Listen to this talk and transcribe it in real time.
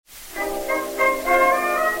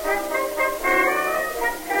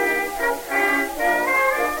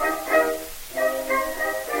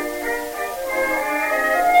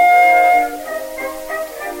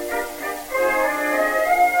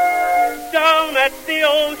down at the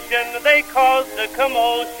ocean, they caused a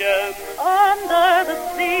commotion. Under the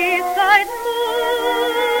seaside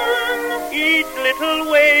moon, Each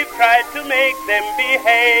little wave tried to make them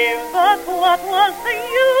behave. but what was the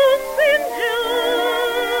use in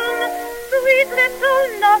June? Sweet little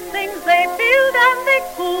nothings, they built and they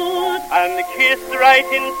could, And kissed right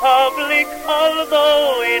in public,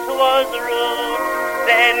 although it was rude.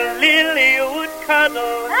 Then Lily would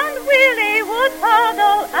cuddle, and Willie would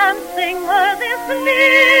toddle and sing her this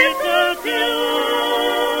little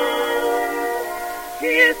tune.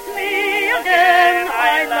 Kiss me again,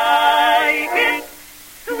 I like it.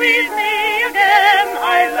 Squeeze me again,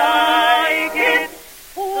 I like it.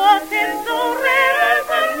 What is so rare as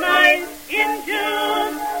a night in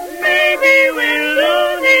June? Maybe we're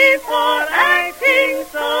loony for acting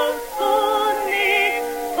so spoony,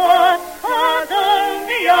 but cuddle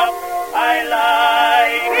me up, I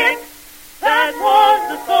like it. That was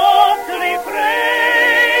the soft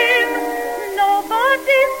refrain.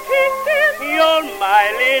 Nobody's kicking. you're my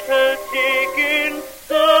little chicken,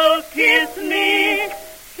 so kiss me,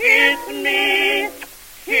 kiss me,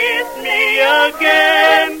 kiss me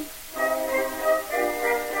again.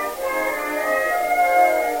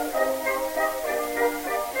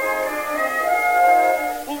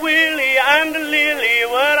 Willie and Lily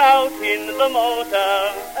were out in the motor.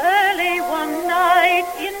 Early one night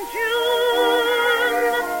in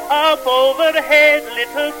June, Up overhead,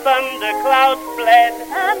 little thunderclouds fled.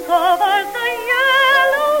 and over the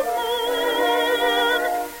yellow moon,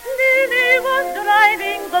 Lily was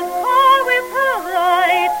driving the car with her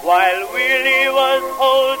right, While Willie was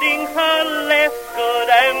holding her left good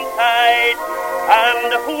and tight.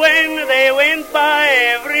 And when they went by,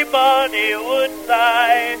 everybody would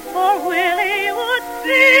sigh. for Willie would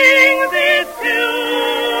sing this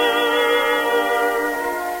tune.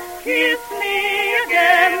 Kiss me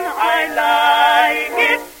again, I like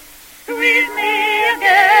it. Squeeze me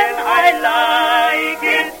again, I like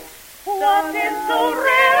it. What is so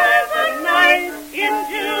rare as a night in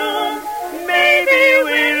June? Maybe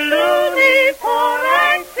we're loony for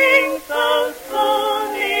acting so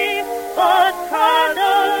spoony, but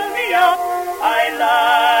cuddle me up, I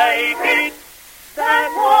like it. That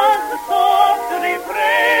was the soft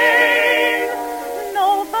refrain.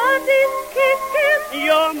 Nobody's kicking.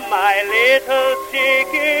 You're my little chicken.